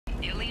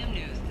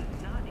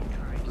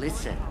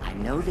Listen, I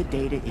know the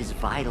data is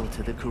vital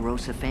to the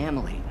Kurosa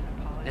family.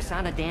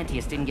 Nasana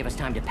Dantius didn't give us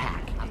time to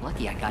pack. I'm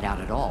lucky I got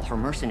out at all. Her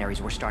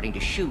mercenaries were starting to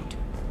shoot.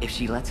 If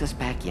she lets us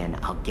back in,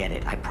 I'll get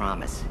it, I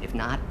promise. If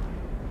not,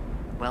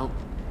 well,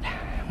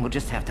 we'll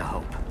just have to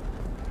hope.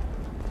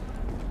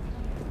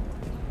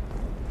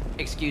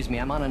 Excuse me,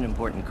 I'm on an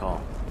important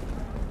call.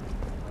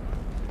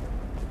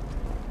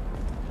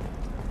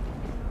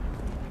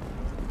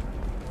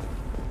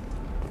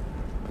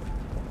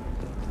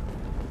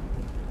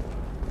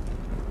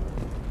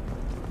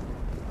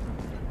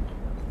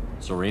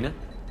 Serena?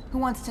 Who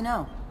wants to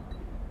know?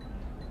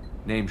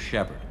 Name's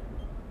Shepard.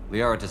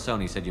 Liara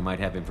Tassoni said you might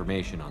have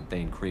information on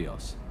Thane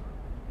Krios.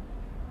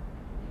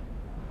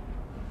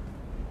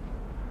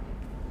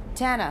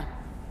 Tana,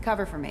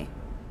 cover for me.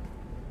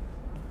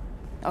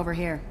 Over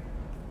here.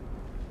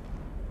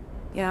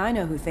 Yeah, I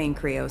know who Thane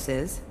Krios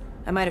is.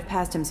 I might have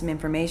passed him some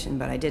information,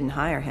 but I didn't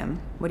hire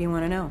him. What do you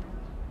want to know?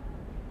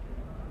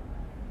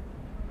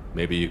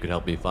 Maybe you could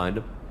help me find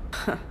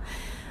him?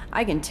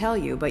 I can tell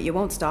you, but you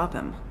won't stop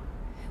him.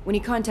 When he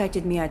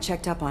contacted me, I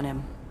checked up on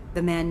him.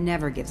 The man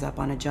never gives up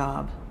on a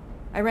job.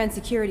 I ran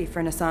security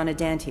for Nasana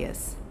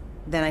Dantius.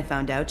 Then I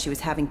found out she was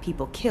having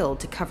people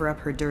killed to cover up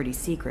her dirty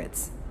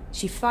secrets.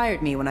 She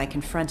fired me when I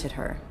confronted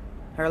her.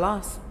 Her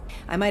loss.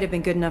 I might have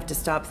been good enough to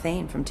stop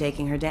Thane from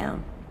taking her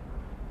down.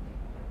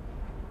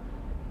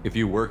 If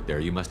you work there,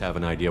 you must have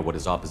an idea what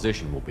his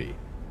opposition will be.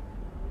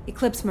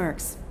 Eclipse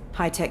mercs.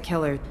 High-tech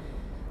killer.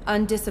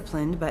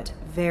 Undisciplined, but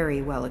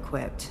very well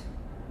equipped.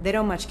 They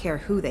don't much care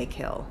who they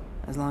kill,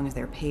 as long as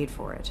they're paid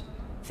for it.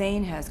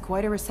 Thane has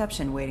quite a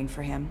reception waiting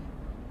for him.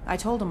 I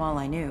told him all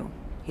I knew.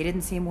 He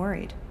didn't seem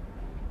worried.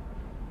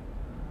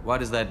 Why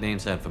does that name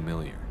sound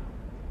familiar?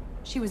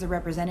 She was a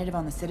representative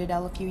on the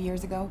Citadel a few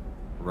years ago.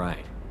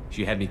 Right.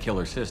 She had me kill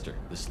her sister,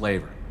 the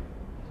slaver.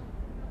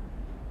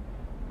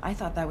 I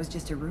thought that was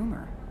just a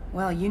rumor.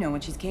 Well, you know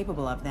what she's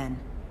capable of then.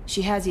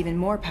 She has even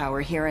more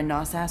power here in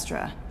Nos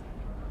Astra.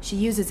 She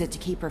uses it to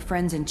keep her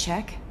friends in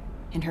check,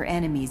 and her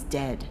enemies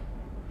dead.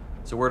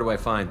 So where do I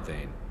find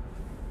Thane?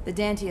 The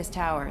Dantius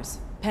Towers.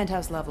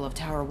 Penthouse level of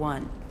Tower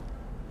 1.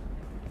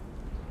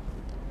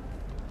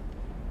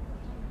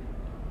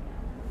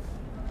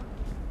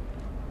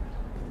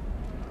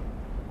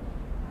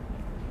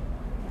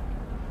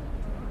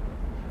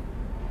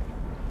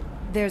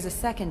 There's a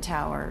second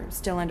tower,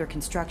 still under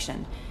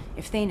construction.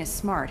 If Thane is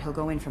smart, he'll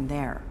go in from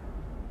there.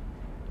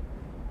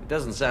 It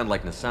doesn't sound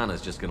like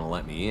Nasana's just gonna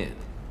let me in.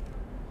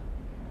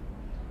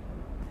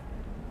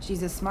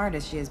 She's as smart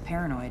as she is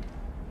paranoid.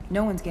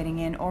 No one's getting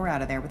in or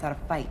out of there without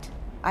a fight.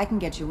 I can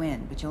get you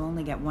in, but you'll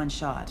only get one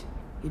shot.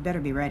 You'd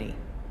better be ready.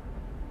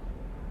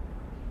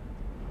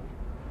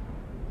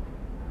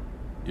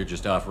 You're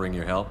just offering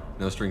your help?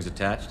 No strings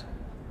attached?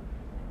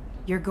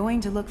 You're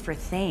going to look for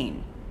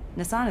Thane.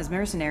 Nasana's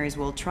mercenaries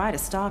will try to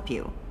stop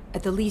you.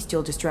 At the least,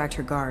 you'll distract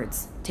her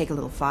guards. Take a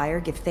little fire,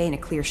 give Thane a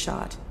clear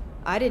shot.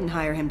 I didn't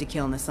hire him to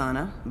kill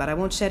Nasana, but I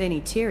won't shed any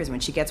tears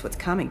when she gets what's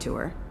coming to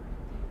her.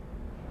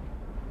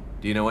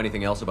 Do you know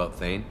anything else about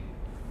Thane?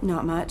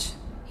 Not much.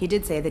 He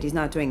did say that he's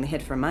not doing the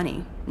hit for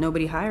money.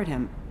 Nobody hired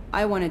him.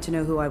 I wanted to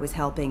know who I was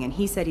helping, and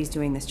he said he's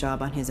doing this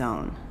job on his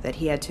own. That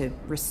he had to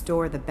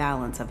restore the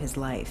balance of his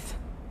life.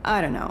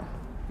 I don't know.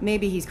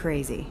 Maybe he's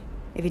crazy.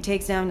 If he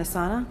takes down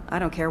Nasana, I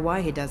don't care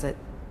why he does it.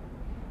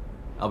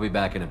 I'll be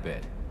back in a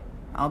bit.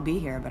 I'll be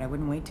here, but I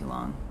wouldn't wait too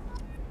long.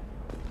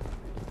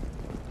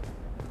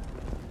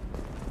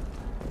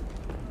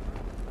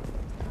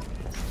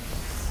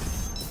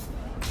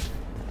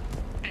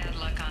 Bad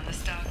luck on the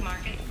stock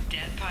market,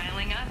 debt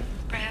piling up.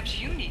 Perhaps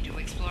you need to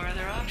explore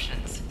other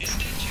options.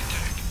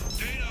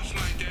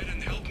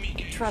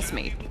 Trust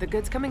me, the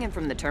goods coming in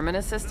from the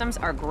Terminus systems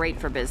are great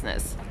for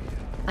business.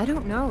 I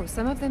don't know,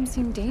 some of them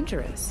seem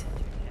dangerous.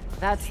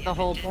 That's the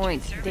whole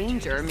point.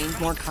 Danger means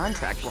more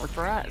contract work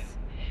for us.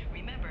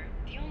 Remember,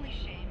 the only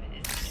shame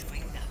is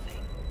doing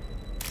nothing.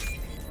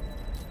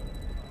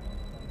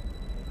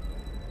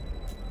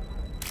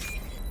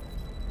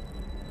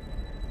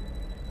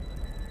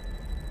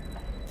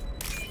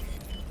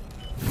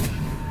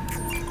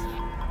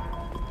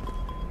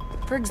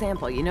 For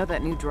example, you know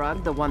that new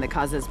drug, the one that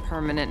causes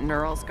permanent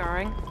neural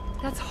scarring?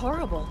 That's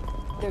horrible.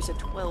 There's a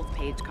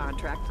 12-page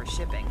contract for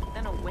shipping,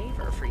 then a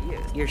waiver for use.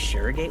 You're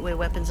sure gateway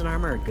weapons and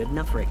armor are good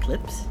enough for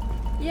Eclipse?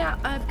 Yeah,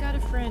 I've got a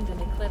friend in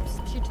Eclipse.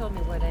 She told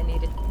me what I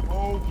needed.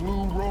 Oh,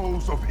 blue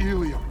rose of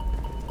Illium.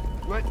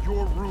 Let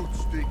your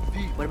roots dig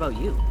deep. What about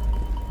you?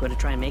 Going to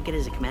try and make it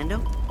as a commando?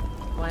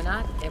 Why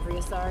not? Every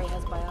Asari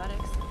has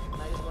biotics.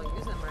 Might as well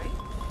use them, right?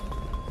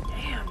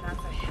 Damn,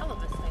 that's a hell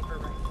of a sniper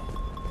rifle.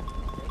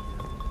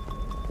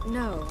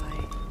 No,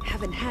 I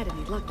haven't had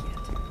any luck yet.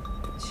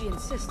 She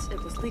insists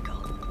it was legal.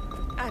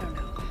 I don't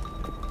know.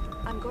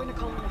 I'm going to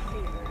call in a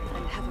favor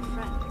and have a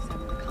friend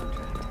examine the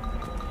contract.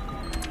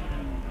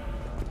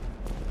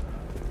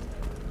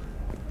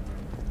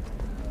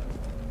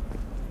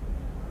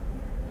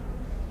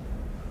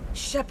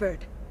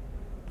 Shepard.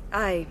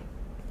 I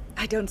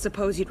don't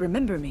suppose you'd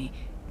remember me.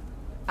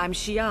 I'm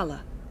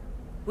Shiala.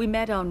 We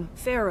met on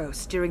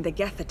Pharos during the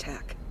Geth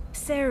attack.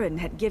 Saren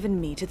had given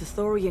me to the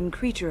Thorian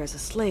creature as a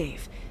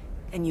slave,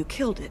 and you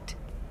killed it.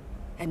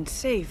 And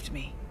saved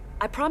me.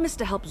 I promised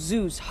to help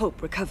Zoo's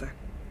Hope recover.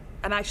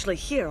 I'm actually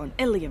here on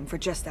Illium for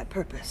just that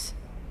purpose.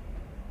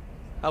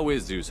 How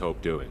is Zoo's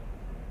Hope doing?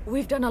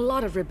 We've done a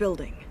lot of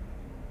rebuilding.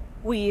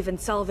 We even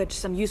salvaged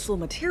some useful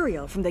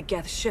material from the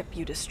Geth ship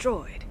you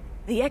destroyed.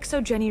 The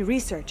Exogeny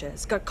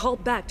researchers got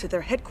called back to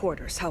their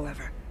headquarters,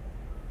 however,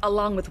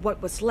 along with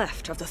what was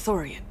left of the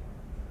Thorian.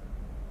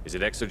 Is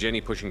it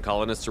Exogeny pushing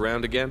colonists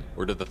around again,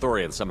 or did the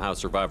Thorians somehow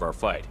survive our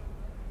fight?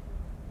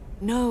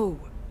 No.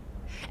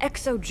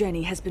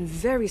 Exogeny has been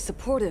very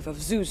supportive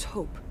of Zoo's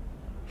Hope.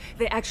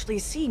 They actually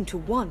seem to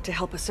want to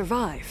help us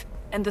survive,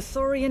 and the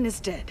Thorian is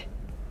dead.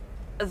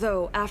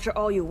 Though, after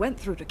all you went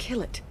through to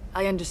kill it,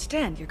 I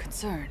understand your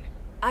concern.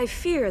 I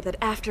fear that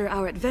after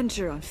our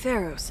adventure on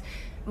Pharos,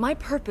 my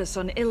purpose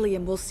on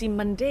Illium will seem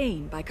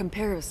mundane by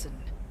comparison.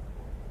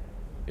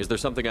 Is there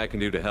something I can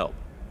do to help?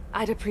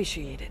 I'd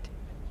appreciate it.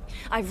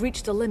 I've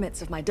reached the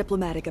limits of my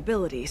diplomatic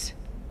abilities,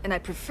 and I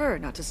prefer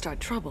not to start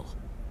trouble.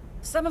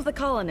 Some of the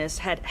colonists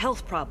had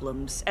health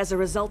problems as a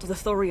result of the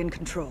Thorian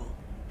control.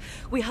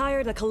 We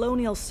hired a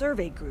colonial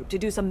survey group to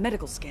do some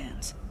medical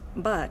scans.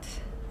 But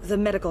the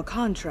medical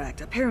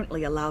contract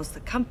apparently allows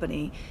the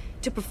company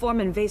to perform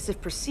invasive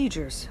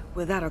procedures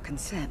without our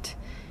consent.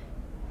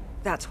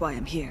 That's why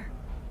I'm here.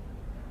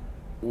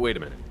 Wait a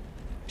minute.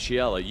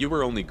 Shiala, you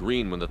were only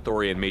green when the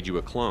Thorian made you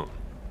a clone.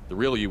 The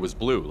real you was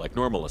blue, like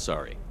normal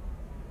Asari.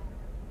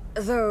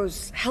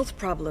 Those health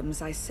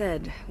problems I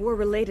said were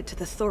related to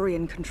the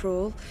Thorian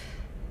control.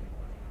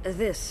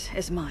 This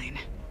is mine.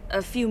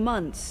 A few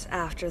months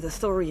after the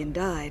Thorian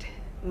died,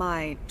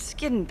 my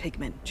skin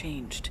pigment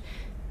changed.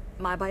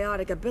 My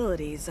biotic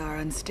abilities are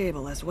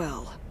unstable as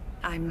well.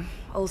 I'm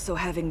also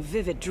having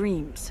vivid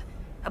dreams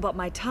about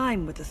my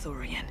time with the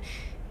Thorian.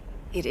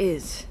 It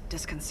is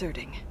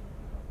disconcerting.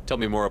 Tell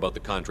me more about the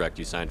contract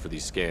you signed for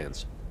these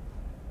scans.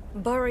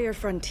 Barrier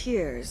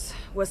Frontiers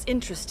was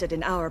interested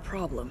in our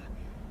problem.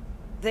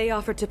 They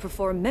offered to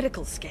perform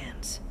medical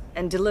scans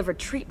and deliver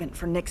treatment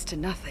for next to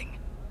nothing.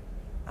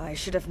 I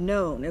should have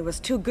known it was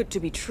too good to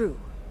be true,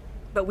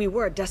 but we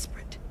were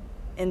desperate.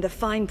 In the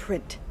fine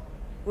print,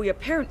 we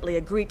apparently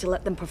agreed to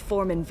let them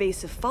perform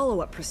invasive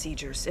follow-up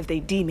procedures if they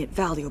deem it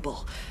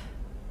valuable.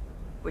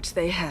 Which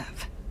they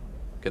have.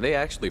 Can they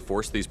actually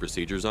force these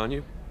procedures on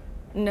you?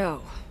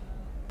 No,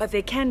 but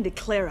they can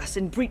declare us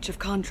in breach of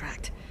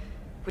contract,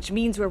 which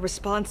means we're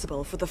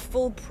responsible for the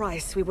full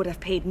price we would have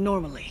paid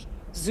normally.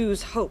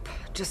 Zoo's Hope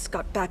just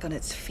got back on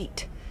its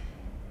feet.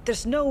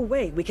 There's no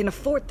way we can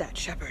afford that,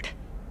 Shepard.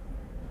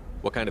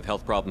 What kind of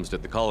health problems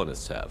did the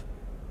colonists have?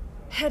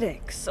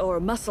 Headaches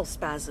or muscle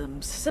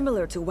spasms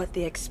similar to what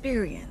they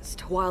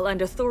experienced while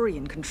under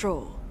Thorian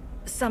control.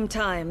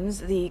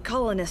 Sometimes, the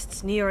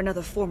colonists near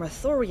another former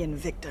Thorian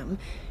victim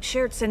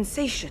shared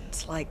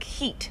sensations like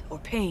heat or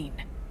pain.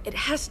 It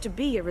has to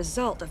be a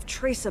result of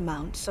trace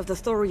amounts of the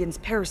Thorian's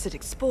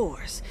parasitic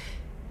spores.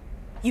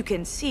 You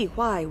can see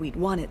why we'd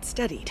want it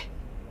studied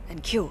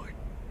and cured.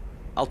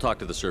 I'll talk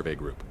to the survey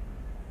group.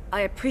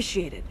 I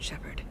appreciate it,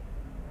 Shepard.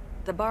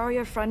 The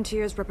Barrier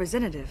Frontiers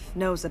representative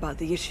knows about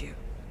the issue.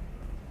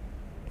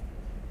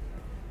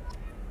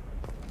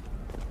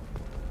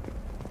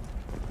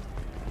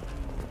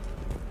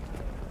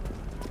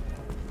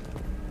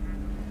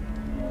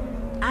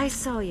 I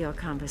saw your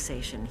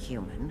conversation,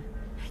 human.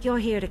 You're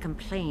here to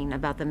complain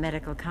about the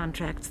medical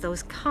contracts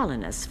those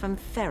colonists from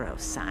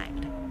Pharos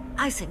signed.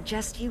 I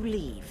suggest you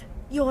leave.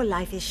 Your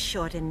life is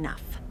short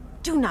enough.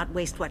 Do not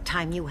waste what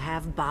time you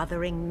have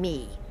bothering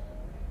me.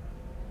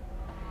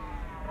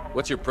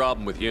 What's your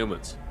problem with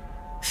humans?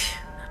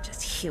 Not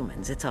just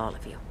humans, it's all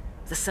of you.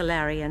 The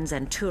Solarians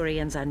and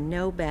Turians are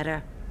no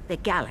better. The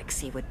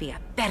galaxy would be a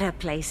better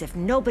place if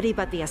nobody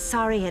but the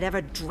Asari had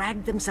ever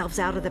dragged themselves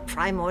out of the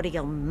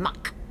primordial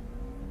muck.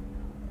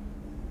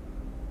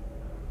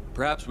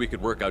 Perhaps we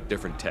could work out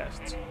different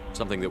tests.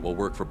 Something that will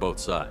work for both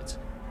sides.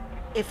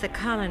 If the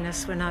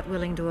colonists were not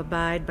willing to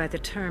abide by the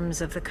terms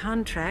of the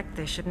contract,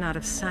 they should not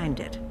have signed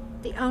it.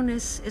 The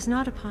onus is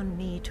not upon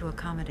me to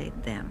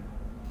accommodate them.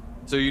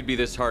 So you'd be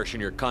this harsh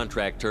in your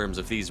contract terms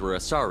if these were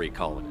Asari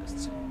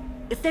colonists?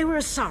 If they were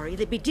Asari,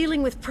 they'd be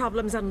dealing with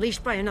problems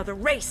unleashed by another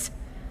race.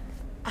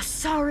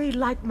 Asari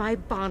like my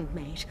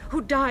bondmate,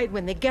 who died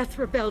when the Geth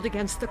rebelled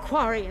against the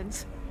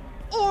Quarians.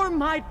 Or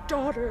my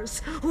daughters,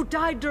 who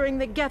died during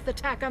the Geth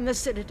attack on the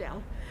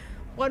Citadel.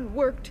 One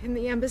worked in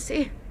the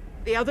embassy,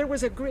 the other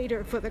was a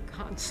greeter for the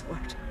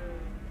consort.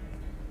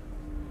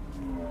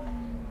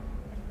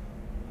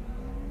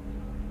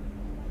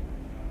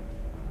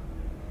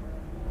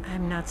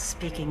 I'm not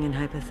speaking in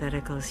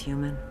hypotheticals,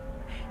 human.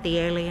 The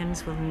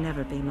aliens will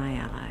never be my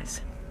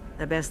allies.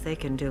 The best they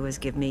can do is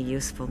give me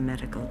useful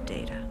medical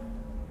data.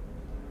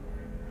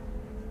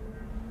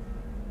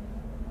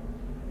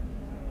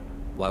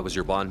 Why was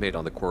your bondmate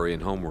on the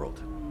Quarian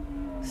homeworld?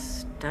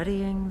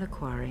 Studying the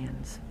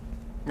Quarians.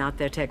 Not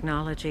their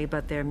technology,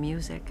 but their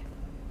music.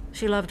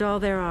 She loved all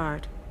their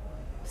art.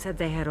 Said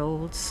they had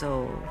old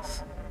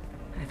souls.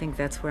 I think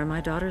that's where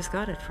my daughters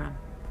got it from.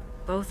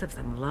 Both of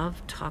them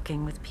love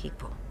talking with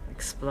people,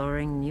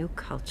 exploring new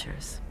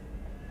cultures.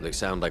 They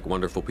sound like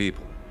wonderful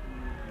people.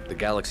 The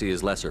galaxy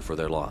is lesser for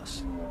their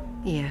loss.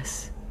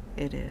 Yes,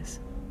 it is.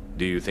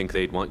 Do you think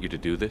they'd want you to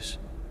do this?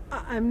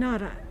 I'm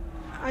not.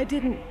 I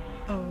didn't.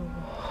 Oh.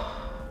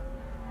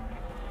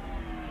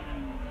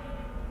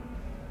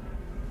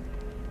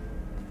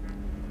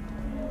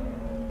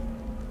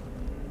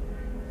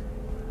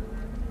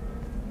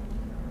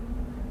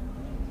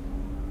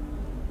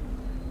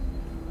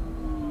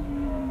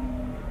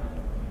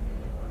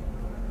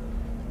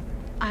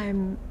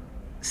 I'm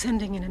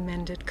sending an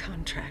amended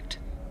contract.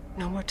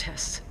 No more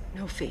tests,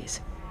 no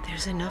fees.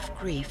 There's enough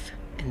grief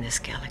in this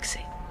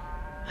galaxy.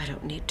 I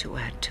don't need to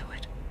add to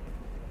it.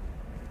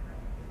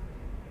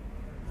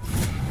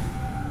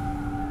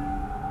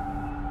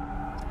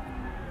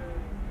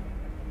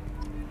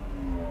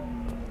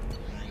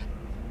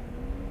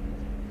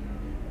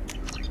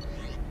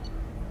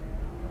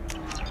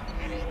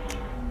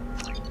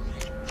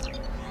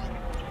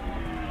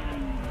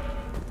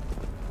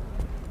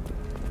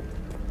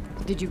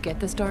 Did you get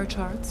the star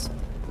charts?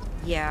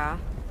 Yeah.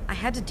 I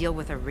had to deal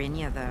with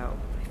Arinya, though.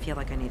 I feel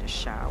like I need a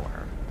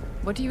shower.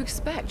 What do you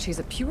expect? She's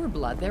a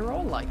pureblood. They're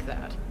all like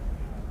that.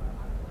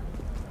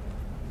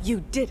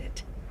 You did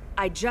it.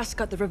 I just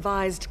got the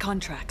revised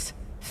contracts.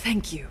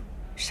 Thank you,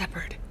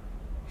 Shepard.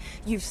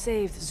 You've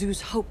saved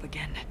Zoo's hope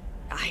again.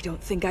 I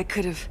don't think I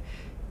could have...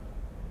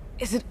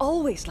 Is it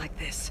always like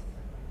this?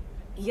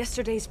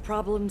 Yesterday's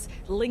problems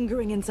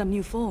lingering in some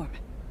new form.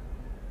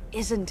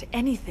 Isn't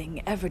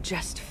anything ever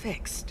just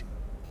fixed?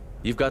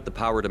 You've got the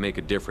power to make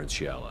a difference,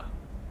 Shiala.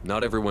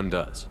 Not everyone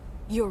does.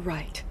 You're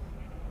right.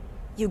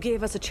 You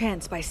gave us a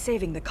chance by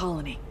saving the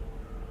colony.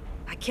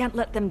 I can't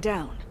let them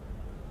down.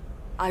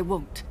 I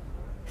won't.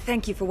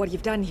 Thank you for what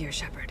you've done here,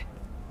 Shepard.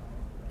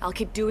 I'll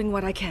keep doing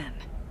what I can.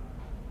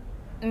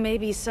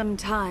 Maybe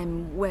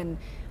sometime when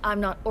I'm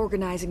not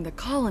organizing the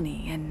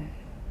colony and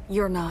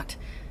you're not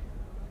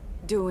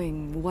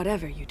doing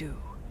whatever you do.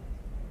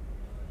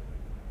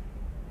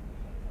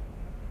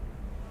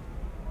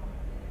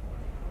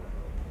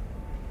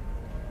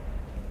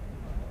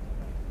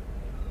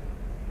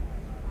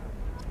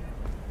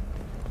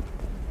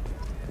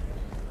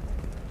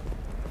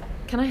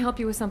 Can I help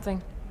you with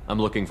something? I'm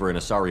looking for an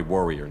Asari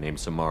warrior named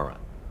Samara.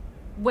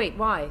 Wait,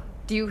 why?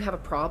 Do you have a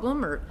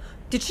problem, or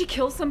did she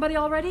kill somebody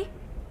already?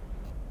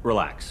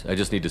 Relax, I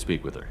just need to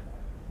speak with her.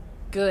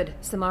 Good.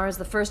 Samara's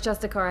the first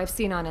Justicar I've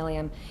seen on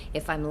Illium.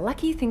 If I'm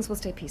lucky, things will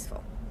stay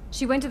peaceful.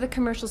 She went to the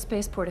commercial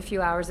spaceport a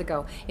few hours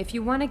ago. If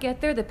you want to get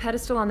there, the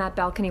pedestal on that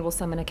balcony will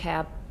summon a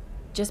cab.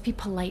 Just be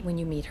polite when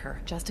you meet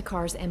her.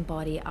 Justicars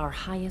embody our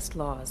highest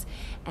laws,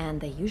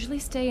 and they usually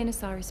stay in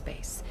Asari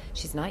space.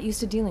 She's not used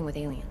to dealing with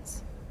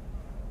aliens.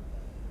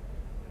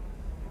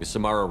 Is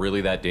Samara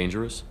really that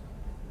dangerous?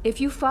 If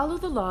you follow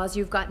the laws,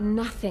 you've got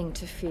nothing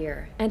to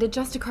fear, and a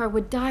Justicar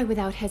would die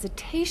without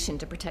hesitation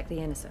to protect the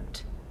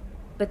innocent.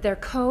 But their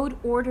code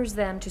orders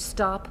them to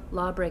stop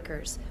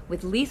lawbreakers,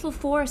 with lethal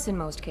force in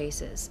most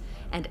cases,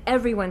 and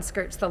everyone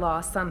skirts the law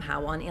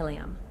somehow on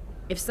Illium.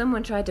 If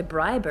someone tried to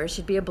bribe her,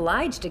 she'd be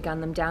obliged to gun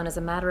them down as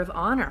a matter of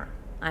honor.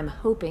 I'm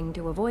hoping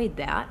to avoid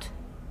that.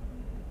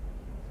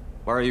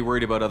 Why are you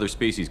worried about other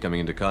species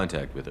coming into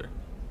contact with her?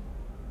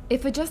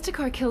 If a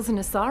Justicar kills an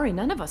Asari,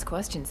 none of us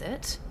questions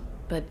it.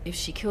 But if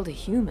she killed a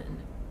human...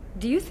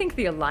 Do you think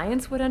the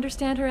Alliance would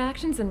understand her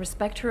actions and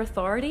respect her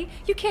authority?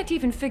 You can't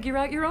even figure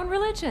out your own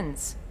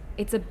religions.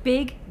 It's a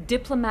big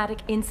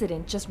diplomatic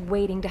incident just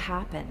waiting to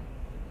happen.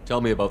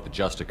 Tell me about the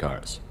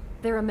Justicars.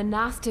 They're a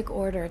monastic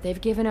order. They've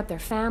given up their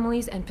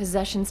families and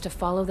possessions to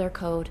follow their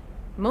code.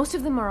 Most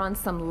of them are on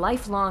some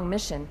lifelong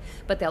mission,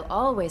 but they'll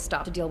always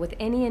stop to deal with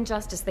any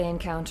injustice they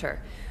encounter,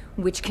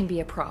 which can be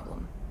a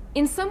problem.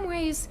 In some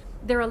ways,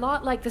 they're a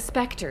lot like the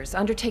Spectres,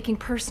 undertaking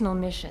personal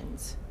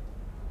missions.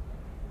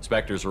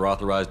 Spectres are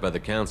authorized by the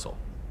Council.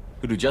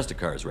 Who do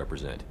Justicars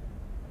represent?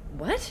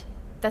 What?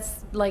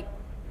 That's like,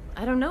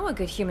 I don't know, a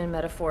good human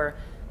metaphor.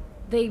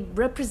 They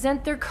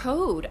represent their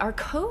code, our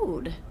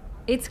code.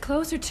 It's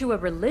closer to a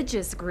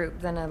religious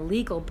group than a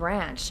legal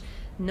branch.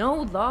 No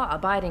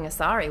law-abiding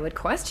Asari would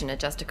question a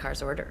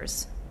Justicar's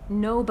orders.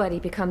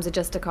 Nobody becomes a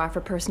Justicar for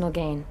personal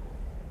gain.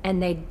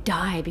 And they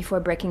die before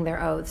breaking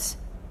their oaths.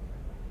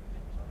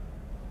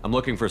 I'm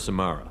looking for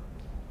Samara.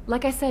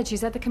 Like I said,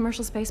 she's at the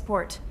commercial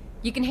spaceport.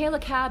 You can hail a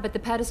cab at the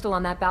pedestal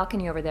on that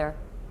balcony over there.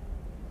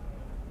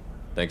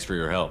 Thanks for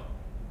your help.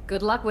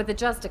 Good luck with the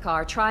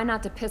Justicar. Try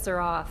not to piss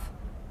her off.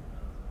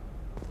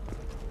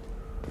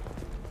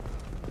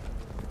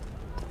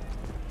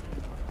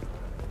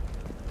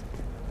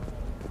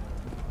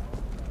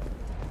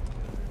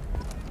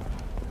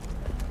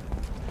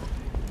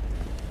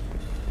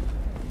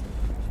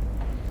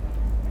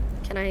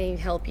 Can I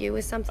help you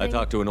with something? I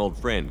talked to an old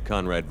friend,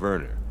 Conrad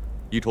Werner.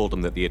 You told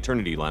him that the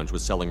Eternity Lounge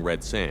was selling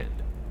red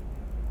sand.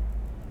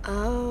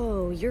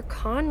 Oh, you're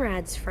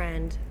Conrad's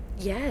friend.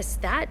 Yes,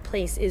 that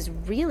place is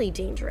really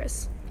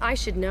dangerous. I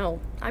should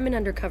know. I'm an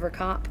undercover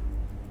cop.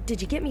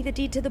 Did you get me the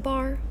deed to the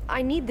bar?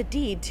 I need the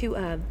deed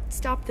to,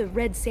 stop the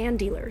red sand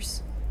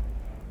dealers.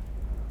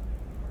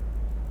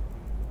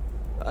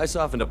 I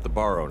softened up the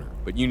bar owner,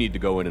 but you need to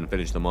go in and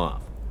finish them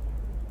off.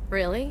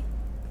 Really?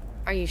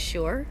 Are you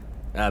sure?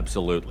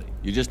 Absolutely.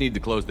 You just need to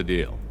close the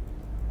deal.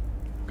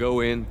 Go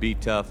in, be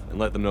tough, and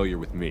let them know you're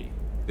with me.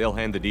 They'll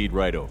hand the deed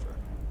right over.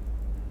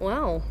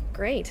 Wow,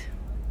 great.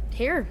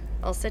 Here,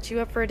 I'll set you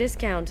up for a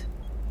discount.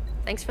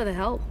 Thanks for the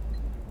help.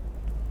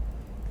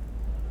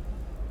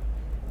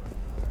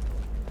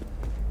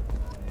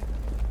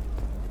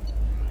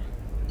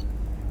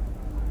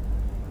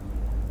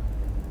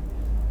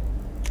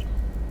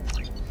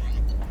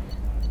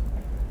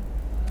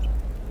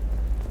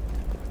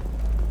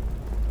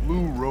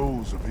 Blue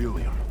Rose of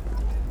Illium.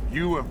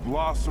 You have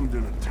blossomed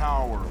in a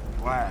tower of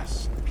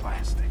glass and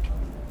plastic.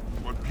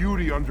 But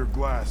beauty under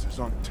glass is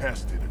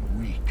untested and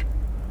weak.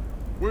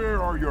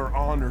 Where are your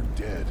honored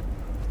dead?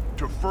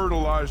 To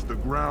fertilize the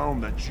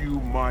ground that you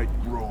might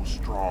grow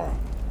strong.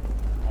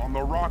 On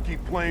the rocky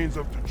plains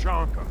of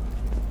Tachanka,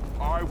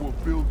 I will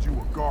build you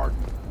a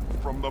garden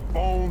from the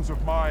bones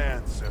of my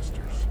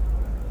ancestors.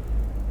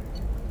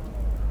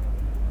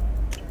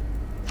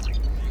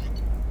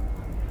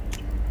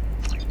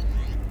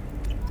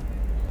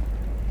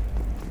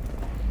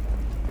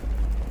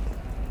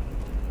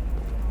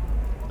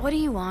 What do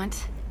you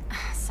want?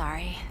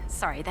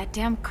 Sorry, that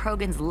damn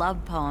Krogan's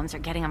love poems are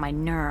getting on my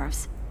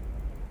nerves.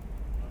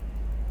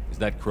 Is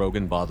that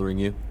Krogan bothering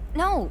you?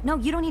 No,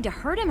 you don't need to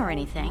hurt him or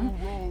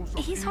anything.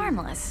 He's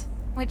harmless.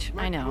 Which,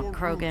 I know,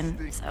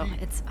 Krogan, so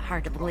it's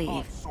hard to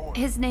believe.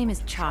 His name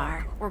is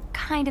Char. We're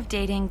kind of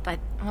dating, but,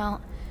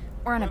 well,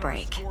 we're on a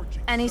break.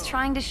 And he's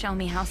trying to show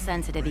me how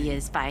sensitive he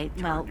is by,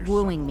 well,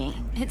 wooing me.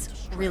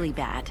 It's really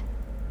bad.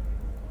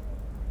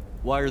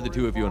 Why are the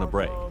two of you on a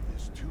break?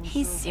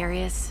 He's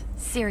serious.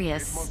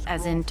 Serious,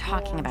 as in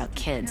talking about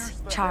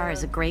kids. Char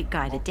is a great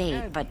guy to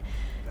date, but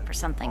for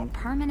something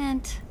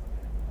permanent...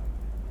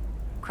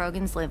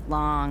 Krogans live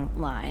long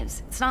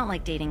lives. It's not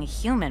like dating a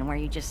human where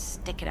you just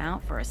stick it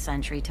out for a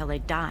century till they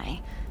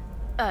die.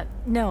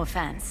 No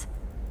offense.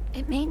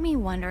 It made me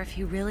wonder if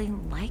he really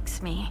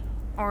likes me,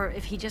 or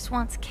if he just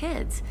wants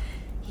kids.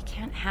 He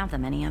can't have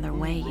them any other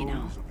way, you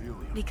know,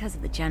 because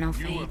of the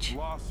genophage.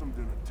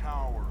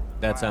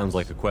 That sounds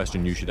like a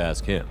question you should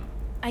ask him.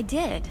 I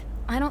did.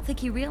 I don't think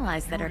he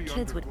realized that our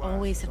kids would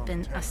always have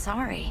been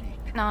Asari.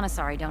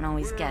 Non-Asari don't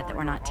always get that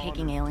we're not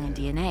taking alien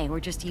DNA, we're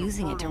just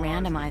using it to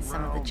randomize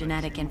some of the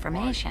genetic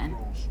information.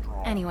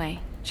 Anyway,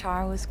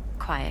 Char was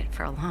quiet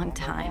for a long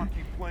time.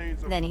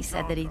 Then he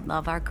said that he'd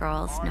love our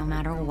girls no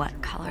matter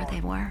what color they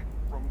were.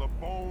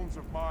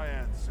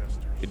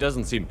 It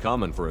doesn't seem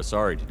common for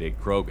Asari to date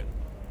Krogan.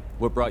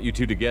 What brought you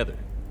two together?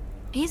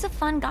 He's a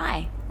fun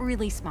guy,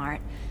 really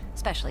smart,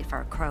 especially for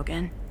a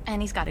Krogan.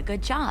 And he's got a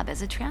good job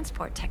as a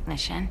transport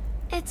technician.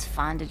 It's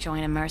fun to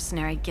join a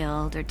mercenary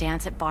guild or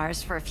dance at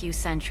bars for a few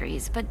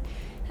centuries, but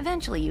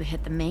eventually you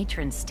hit the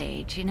matron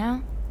stage, you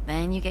know?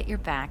 Then you get your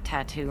back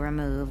tattoo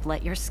removed,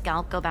 let your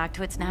scalp go back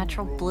to its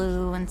natural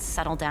blue, and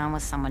settle down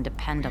with someone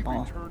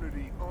dependable.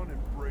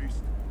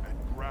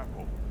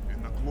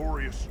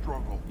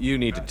 You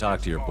need to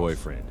talk to your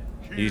boyfriend.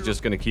 He's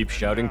just gonna keep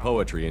shouting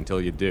poetry until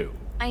you do.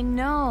 I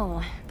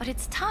know, but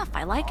it's tough.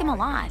 I like him a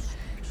lot.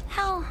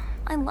 Hell,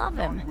 I love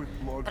him.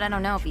 But I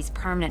don't know if he's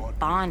permanent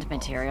Bond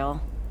material.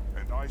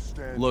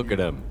 Look at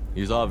him.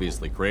 He's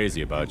obviously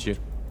crazy about you.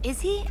 Is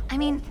he? I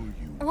mean,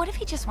 what if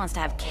he just wants to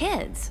have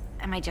kids?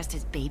 Am I just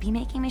his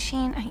baby-making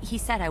machine? He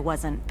said I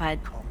wasn't, but...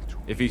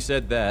 If he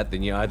said that,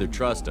 then you either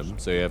trust him,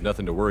 so you have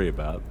nothing to worry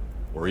about,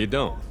 or you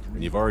don't,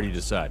 and you've already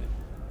decided.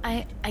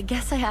 I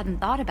guess I hadn't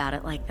thought about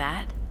it like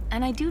that.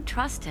 And I do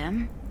trust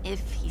him,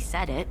 if he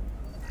said it.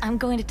 I'm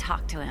going to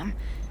talk to him.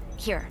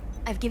 Here,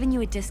 I've given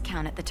you a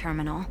discount at the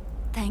terminal.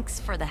 Thanks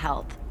for the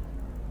help.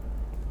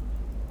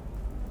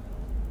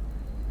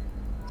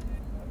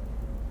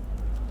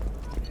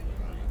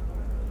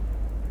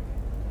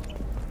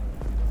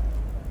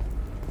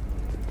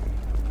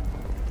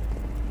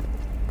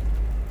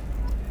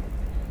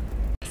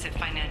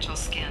 Financial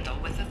scandal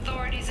with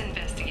authorities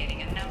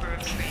investigating a number of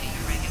trading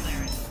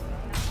irregularities.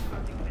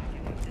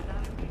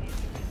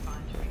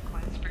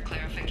 Request for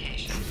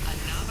clarification. A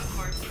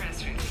Navacorp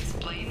press release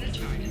playing the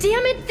charges.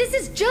 Damn it, this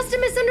is just a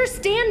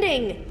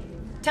misunderstanding!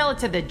 Tell it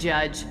to the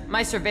judge.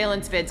 My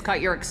surveillance vids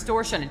caught your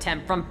extortion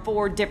attempt from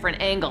 4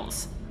 different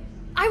angles.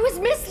 I was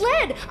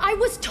misled! I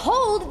was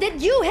told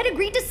that you had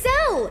agreed to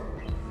sell!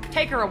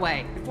 Take her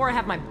away, before I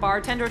have my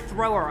bartender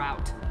throw her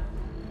out.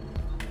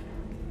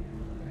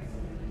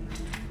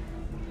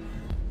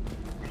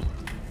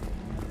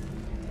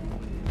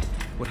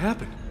 What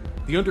happened?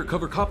 The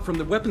undercover cop from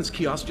the weapons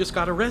kiosk just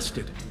got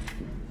arrested.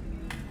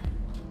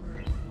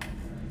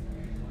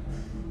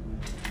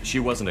 She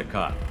wasn't a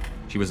cop.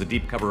 She was a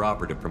deep cover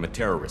operative from a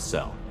terrorist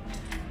cell.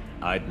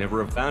 I'd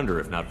never have found her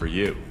if not for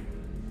you.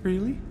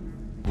 Really?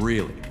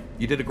 Really.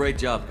 You did a great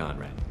job,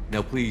 Conrad.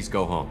 Now please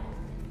go home.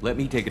 Let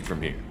me take it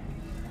from here.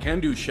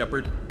 Can do,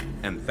 Shepard.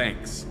 And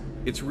thanks.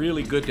 It's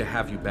really good to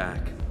have you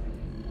back.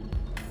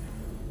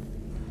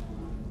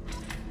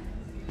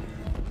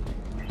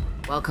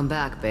 Welcome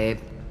back, babe.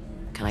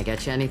 Can I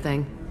get you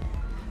anything?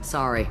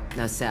 Sorry,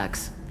 no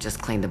sex.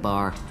 Just cleaned the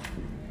bar.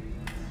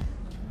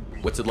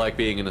 What's it like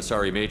being an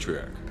Asari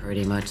matriarch?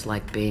 Pretty much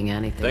like being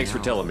anything Thanks for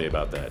else. telling me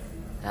about that.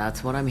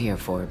 That's what I'm here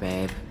for,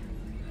 babe.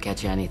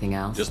 Get you anything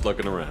else? Just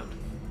looking around.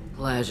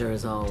 Pleasure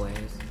as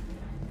always.